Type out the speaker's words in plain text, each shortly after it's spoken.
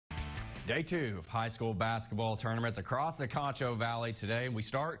Day 2 of high school basketball tournaments across the Concho Valley today. We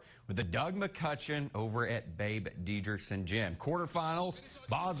start with the Doug McCutcheon over at Babe Diedrichson Gym. Quarterfinals,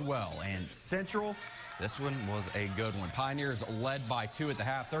 Boswell and Central. This one was a good one. Pioneers led by 2 at the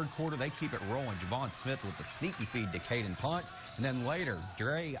half. Third quarter, they keep it rolling. Javon Smith with the sneaky feed to Caden Punt. And then later,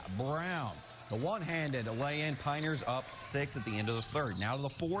 Dre Brown. The one-handed lay-in. Pioneers up 6 at the end of the third. Now to the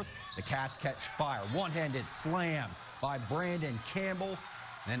fourth, the Cats catch fire. One-handed slam by Brandon Campbell.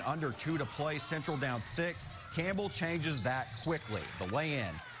 Then under 2 to play, Central down 6. Campbell changes that quickly, the lay-in.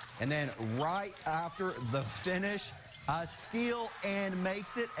 And then right after the finish, a steal and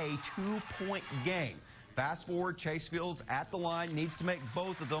makes it a 2-point game. Fast forward, Chase Fields at the line, needs to make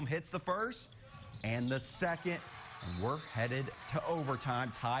both of them. Hits the first and the second. And we're headed to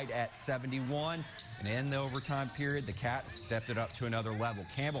overtime, tied at 71. And in the overtime period, the Cats stepped it up to another level.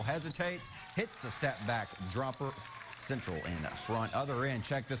 Campbell hesitates, hits the step-back jumper. Central in front. Other end,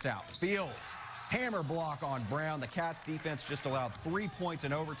 check this out. Fields, hammer block on Brown. The Cats defense just allowed 3 points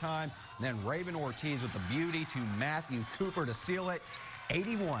in overtime. And then Raven Ortiz with the beauty to Matthew Cooper to seal it.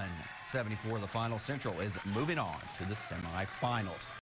 81-74 the final. Central is moving on to the semifinals.